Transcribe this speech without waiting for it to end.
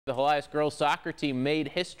The Helias girls soccer team made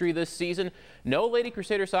history this season. No Lady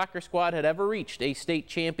Crusader soccer squad had ever reached a state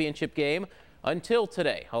championship game until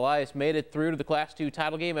today. Helias made it through to the Class 2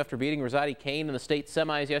 title game after beating Rosati Kane in the state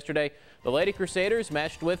semis yesterday. The Lady Crusaders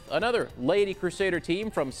matched with another Lady Crusader team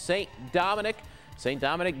from St. Dominic. St.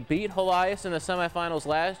 Dominic beat Helias in the semifinals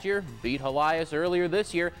last year, beat Helias earlier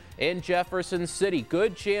this year in Jefferson City.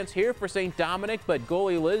 Good chance here for St. Dominic, but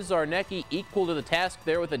goalie Liz Zarnecki equal to the task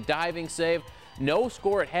there with a diving save. No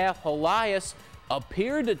score at half. Helias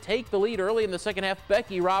appeared to take the lead early in the second half.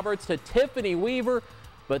 Becky Roberts to Tiffany Weaver,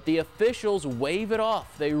 but the officials wave it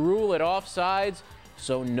off. They rule it offsides,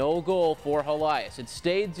 so no goal for Helias. It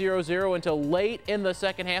stayed 0-0 until late in the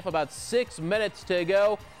second half, about 6 minutes to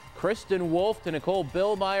go. Kristen Wolf to Nicole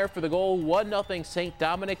Billmeyer for the goal. 1-0 St.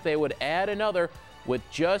 Dominic. They would add another with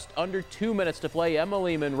just under 2 minutes to play.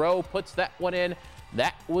 Emily Monroe puts that one in.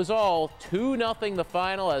 That was all. 2-0 the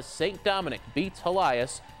final as St. Dominic beats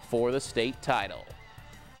Helias for the state title.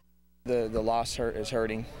 The loss is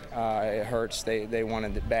hurting. It hurts. They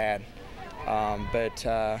wanted it bad. But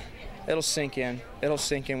it'll sink in. It'll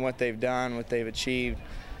sink in what they've done, what they've achieved.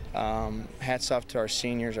 Hats off to our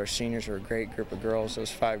seniors. Our seniors are a great group of girls, those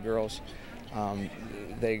 5 girls.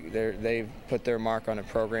 They've put their mark on the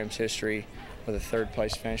program's history with a 3rd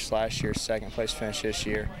place finish last year, 2nd place finish this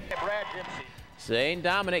year. St.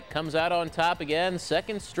 Dominic comes out on top again,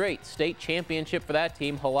 2nd straight state championship for that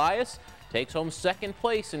team. Helias takes home 2nd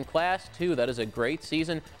place in Class 2. That is a great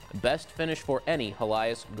season, best finish for any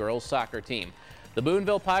Helias girls soccer team. The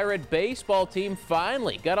Boonville Pirate baseball team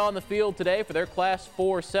finally got on the field today for their Class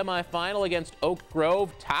 4 semifinal against Oak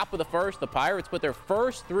Grove. Top of the 1st, the Pirates put their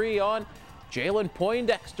first 3 on Jalen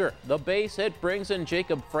Poindexter. The base hit brings in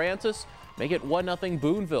Jacob Francis. Make it 1-0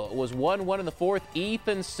 Boonville. It was 1-1 in the 4th.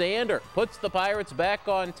 Ethan Sander puts the Pirates back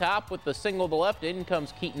on top with the single to left. In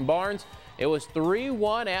comes Keaton Barnes. It was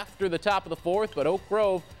 3-1 after the top of the 4th, but Oak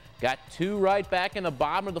Grove got 2 right back in the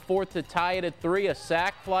bottom of the 4th to tie it at 3. A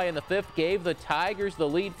sac fly in the 5th gave the Tigers the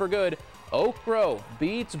lead for good. Oak Grove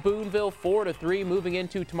beats Boonville 4-3, moving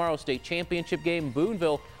into tomorrow's state championship game.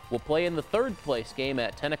 Boonville will play in the 3rd place game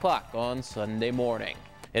at 10 o'clock on Sunday morning.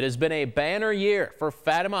 It has been a banner year for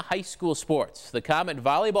Fatima High School sports. The Comet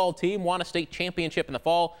volleyball team won a state championship in the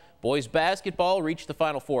fall. Boys basketball reached the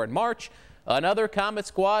Final Four in March. Another Comet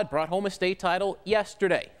squad brought home a state title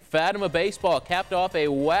yesterday. Fatima baseball capped off a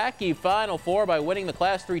wacky Final Four by winning the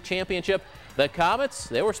Class 3 championship. The Comets,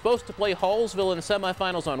 they were supposed to play Hallsville in the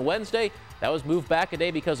semifinals on Wednesday. That was moved back a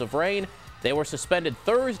day because of rain. They were suspended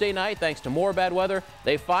Thursday night thanks to more bad weather.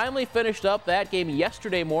 They finally finished up that game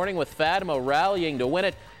yesterday morning with Fatima rallying to win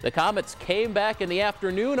it. The Comets came back in the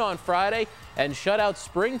afternoon on Friday and shut out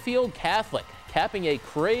Springfield Catholic, capping a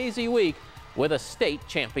crazy week with a state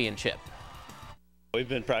championship. We've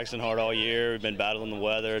been practicing hard all year. We've been battling the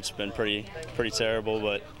weather. It's been pretty terrible,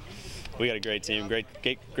 but we got a great team, great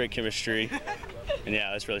chemistry, and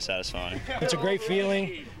yeah, it's really satisfying. It's a great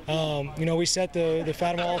feeling. You know, we set the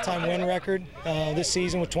Fatima all-time win record this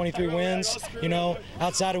season with 23 wins. You know,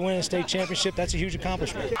 outside of winning a state championship, that's a huge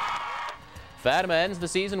accomplishment. Fatima ends the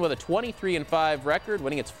season with a 23-5 record,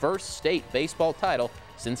 winning its first state baseball title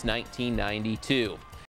since 1992.